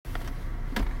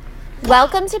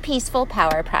Welcome to Peaceful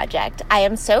Power Project. I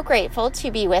am so grateful to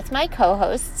be with my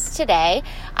co-hosts today.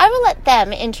 I will let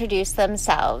them introduce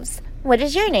themselves. What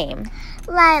is your name?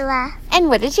 Lila. And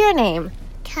what is your name?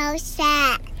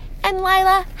 Cosette. And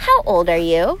Lila, how old are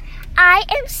you? I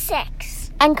am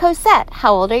 6. And Cosette,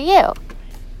 how old are you?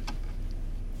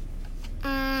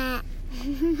 How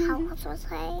old was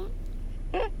I?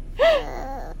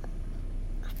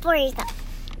 4 years old.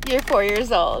 You're 4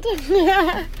 years old.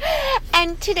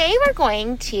 And today we're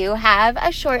going to have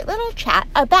a short little chat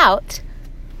about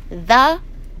the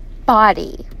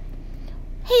body.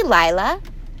 Hey, Lila,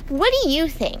 what do you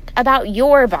think about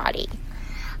your body?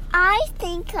 I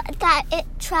think that it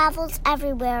travels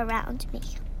everywhere around me.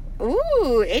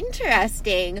 Ooh,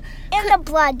 interesting. And the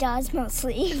blood does,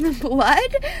 mostly. The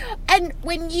blood? And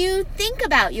when you think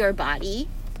about your body,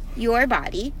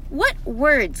 what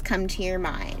words come to your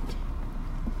mind?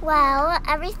 Well,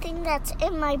 everything that's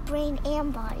in my brain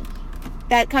and body.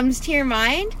 That comes to your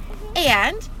mind? Mm-hmm.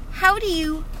 And how do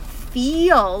you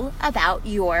feel about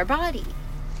your body?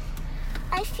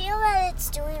 I feel that it's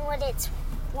doing what it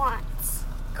wants.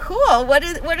 Cool. What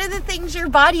are the things your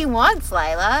body wants,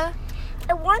 Lila?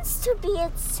 It wants to be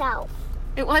itself.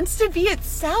 It wants to be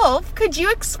itself? Could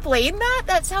you explain that?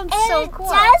 That sounds so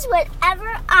cool. And it does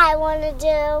whatever I want to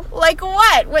do. Like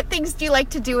what? What things do you like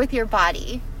to do with your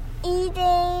body?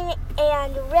 Eating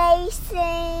and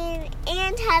racing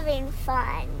and having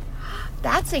fun.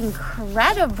 That's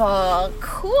incredible.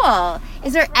 Cool.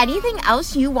 Is there anything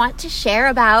else you want to share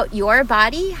about your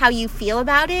body, how you feel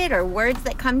about it, or words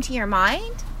that come to your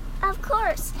mind? Of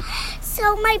course.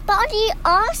 So my body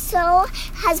also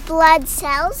has blood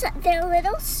cells. They're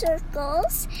little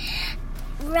circles,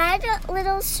 red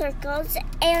little circles,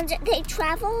 and they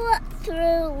travel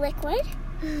through liquid.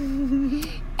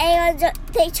 And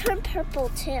they turn purple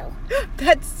too.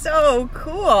 That's so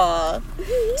cool.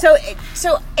 So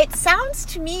it sounds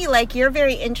to me like you're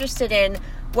very interested in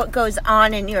what goes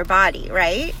on in your body,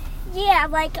 right? Yeah,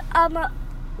 like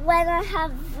when I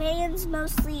have veins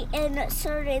mostly in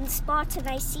certain spots and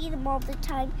I see them all the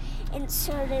time in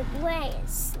certain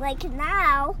ways. Like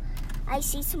now, I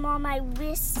see some on my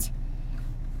wrist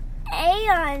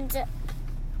and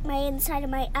my inside of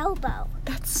my elbow.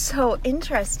 That's so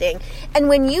interesting. And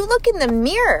when you look in the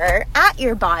mirror at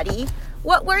your body,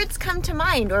 what words come to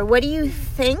mind? Or what do you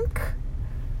think?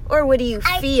 Or what do you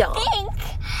feel? I think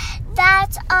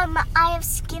that I have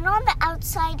skin on the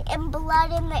outside and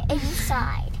blood in the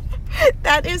inside.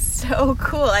 That is so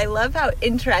cool. I love how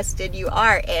interested you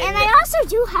are in. And I also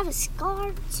do have a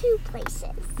scar 2 places.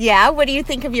 Yeah? What do you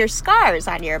think of your scars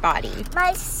on your body?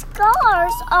 My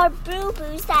scars are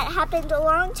boo-boos that happened a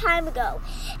long time ago.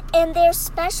 And they're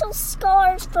special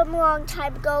scars from a long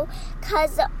time ago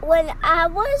because when I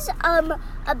was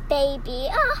a baby,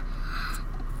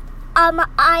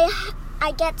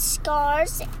 I get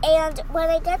scars, and when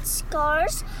I get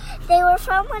scars, they were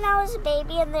from when I was a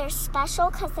baby, and they're special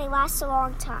because they last a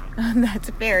long time. That's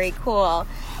very cool.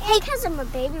 Hey, because I'm a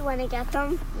baby when I get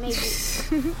them, maybe.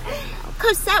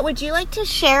 Cosette, would you like to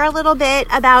share a little bit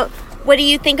about what do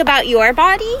you think about your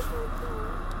body?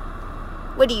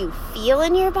 What do you feel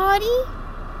in your body?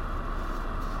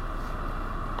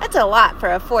 That's a lot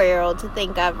for a 4-year-old to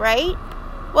think of, right?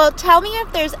 Well, tell me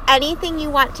if there's anything you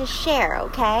want to share,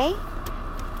 okay?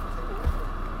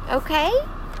 Okay?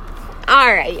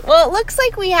 All right. Well, it looks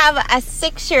like we have a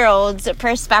 6-year-old's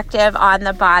perspective on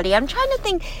the body. I'm trying to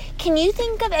think, can you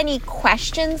think of any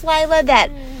questions, Lila,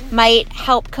 that might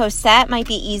help Cosette, might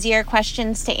be easier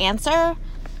questions to answer?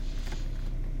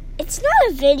 It's not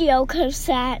a video,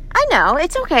 Cosette. I know.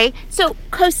 It's okay. So,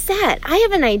 Cosette, I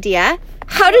have an idea.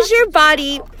 How does your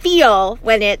body feel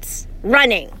when it's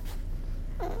running?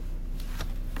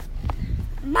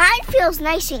 Mine feels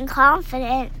nice and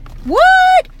confident.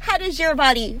 What? How does your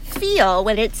body feel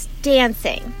when it's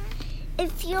dancing?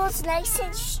 It feels nice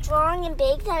and strong and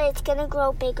big that it's going to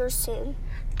grow bigger soon.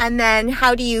 And then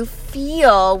how do you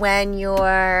feel when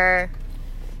you're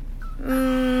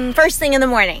first thing in the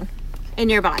morning in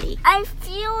your body? I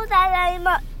feel that I'm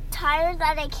tired,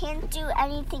 that I can't do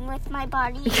anything with my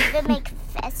body, even make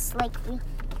fists like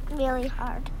really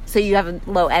hard. So you have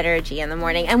low energy in the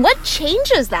morning. And what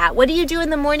changes that? What do you do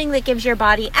in the morning that gives your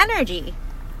body energy?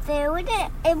 Food,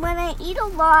 and when I eat a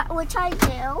lot, which I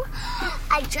do,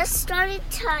 I just started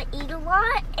to eat a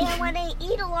lot, and when I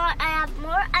eat a lot, I have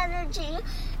more energy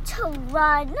to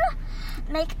run,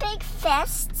 make big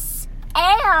fists,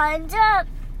 and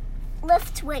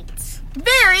lift weights.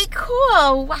 Very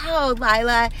cool. Wow,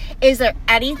 Lila. Is there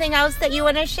anything else that you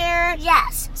want to share?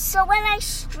 Yes. So when I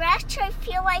stretch, I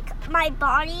feel like my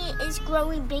body is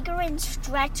growing bigger and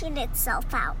stretching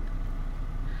itself out.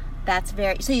 That's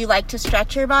so you like to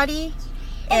stretch your body?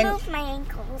 And move my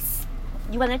ankles.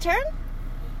 You want to turn?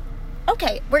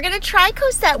 Okay, we're going to try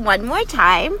Cosette one more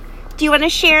time. Do you want to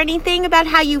share anything about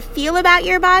how you feel about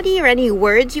your body or any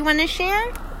words you want to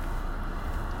share?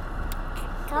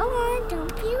 Go on,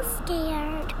 don't feel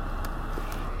scared.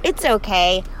 It's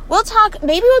okay.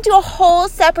 Maybe we'll do a whole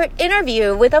separate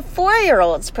interview with a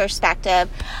 4-year-old's perspective.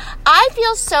 I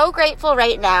feel so grateful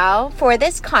right now for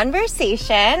this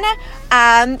conversation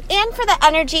and for the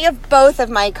energy of both of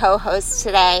my co-hosts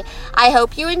today. I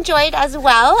hope you enjoyed as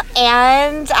well,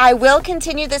 and I will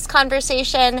continue this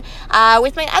conversation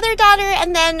with my other daughter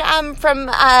and then from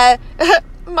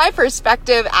my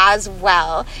perspective as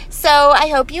well. So I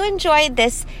hope you enjoyed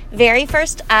this very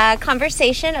first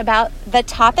conversation about the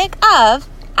topic of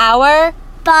our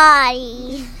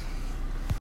body.